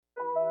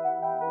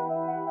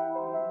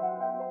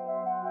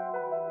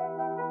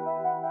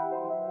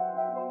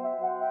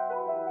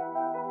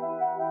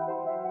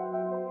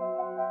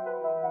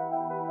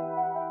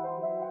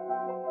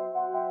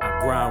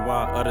grind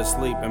while others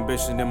sleep.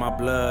 Ambition in my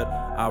blood,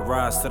 I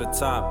rise to the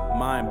top.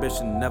 My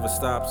ambition never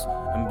stops.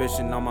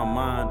 Ambition on my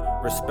mind,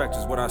 respect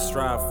is what I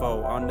strive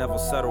for. I'll never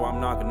settle,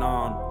 I'm knocking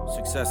on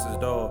success's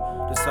door.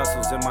 This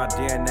hustle's in my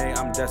DNA,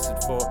 I'm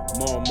destined for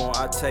more and more.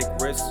 I take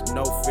risks,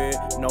 no fear,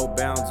 no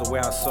bounds the way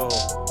I soar.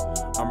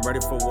 I'm ready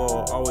for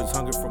war, always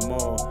hungry for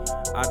more.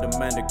 I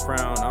demand a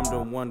crown, I'm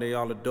the one they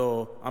all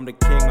adore. I'm the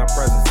king, my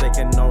presence they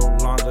can no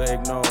longer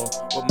ignore.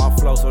 With my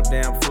flow so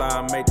damn fly,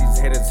 I make these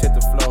hitters hit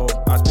the floor.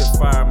 I spit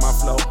fire in my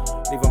flow,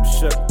 leave them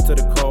shook to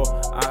the core.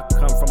 I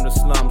come from the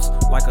slums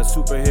like a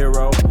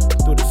superhero.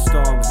 Through the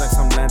storms, next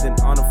I'm landing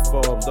on the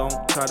Forbes. Don't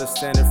try to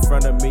stand in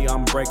front of me,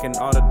 I'm breaking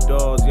all the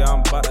doors. Yeah,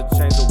 I'm about to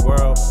change the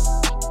world.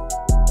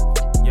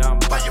 Yeah, I'm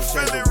about to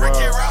change the world.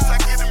 Ft.Rickross, I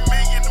get $1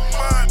 million a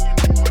month.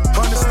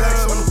 100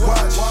 stacks on the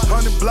watch,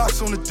 100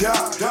 blocks on the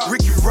dot.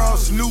 Ricky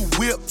Ross, new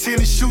whip,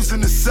 tennis shoes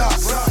and the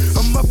socks.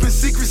 I'm up in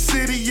Secret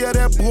City, yeah,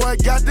 that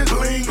boy got the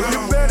bling.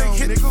 You better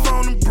hit the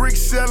phone and bricks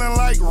selling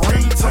like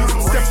ringtones.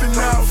 I'm stepping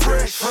out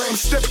fresh, I'm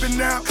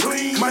stepping out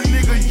clean. My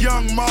nigga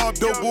Young Mob,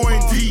 dope boy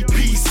in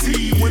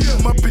DPC. When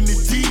I'm up in the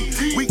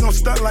D, we gon'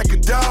 stunt like a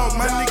dog.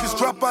 My niggas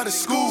drop out of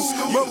school,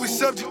 but we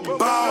subject to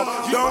ball.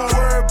 Don't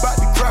worry about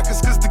the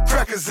crackers, cause the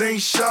crackers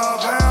ain't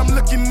sharp. Now I'm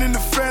looking in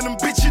the phantom,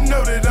 bitch, you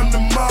know that I'm the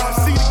mob.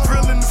 See the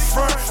grill in the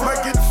front,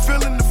 might get the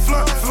feel in the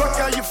front. Fuck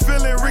how you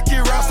feeling, Ricky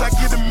Ross, I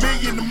get $1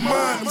 million a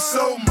month. I'm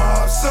so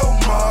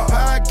mob,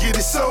 I get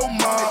it so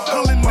mob.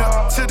 Pulling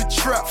up to the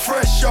trap,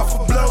 fresh off a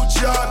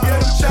blowjob.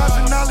 Yeah,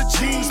 them $1,000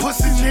 jeans,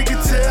 pussy nigga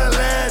tell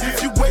that.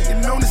 If you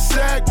waiting on the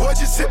sag, boy,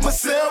 just hit my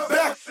cell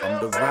back. I'm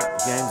the rap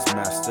game's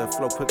master,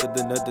 flow quicker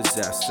than a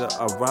disaster.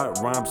 I write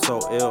rhymes so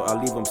ill, I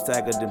leave them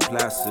staggered and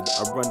plastered.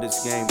 I run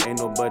this game, ain't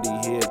nobody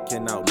here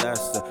can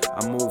outlast her.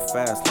 I move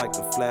fast like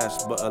the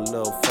Flash, but a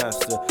little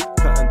faster.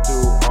 Cutting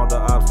through all the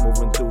odds,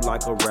 moving through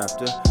like a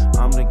raptor.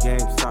 I'm the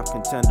game's top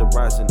contender,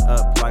 rising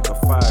up like a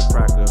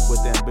firecracker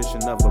with the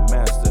ambition of a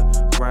master.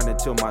 Grinding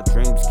till my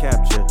dreams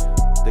capture.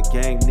 The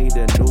gang need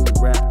a new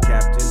rap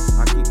captain.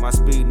 I keep my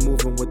speed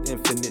moving with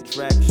infinite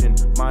traction.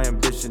 My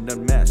ambition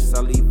unmatched,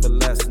 I leave a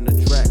lasting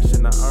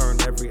attraction. I earn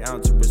every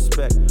ounce of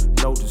respect,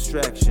 no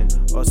distraction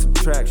or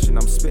subtraction.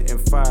 I'm spitting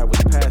fire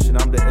with passion,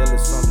 I'm the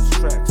illest on this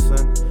track,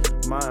 son.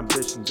 My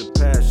ambition's a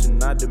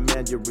passion, I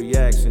demand your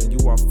reaction. You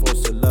are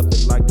forced to love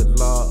it like the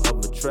law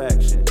of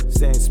attraction.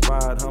 Stay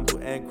inspired, humble,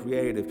 and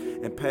creative,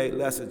 and pay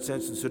less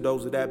attention to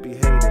those that be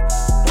hated.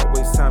 Don't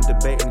waste time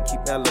debating,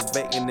 keep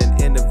elevating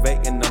and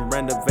innovating. I'm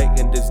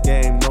renovating this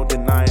game, no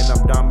denying.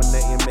 I'm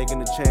dominating, making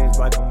a change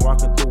like I'm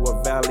walking through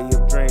a valley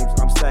of dreams.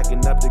 I'm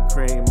stacking up the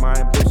cream, my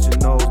ambition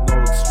knows no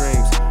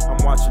extremes. I'm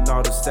watching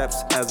all the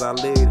steps as I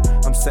lead.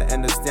 I'm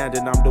setting the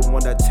standard, I'm the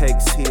one that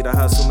takes heed. I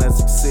hustle and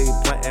succeed,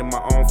 planting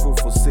my own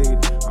fruitful seed.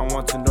 I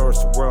want to nourish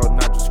the world,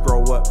 not just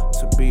grow up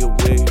to be a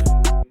weed.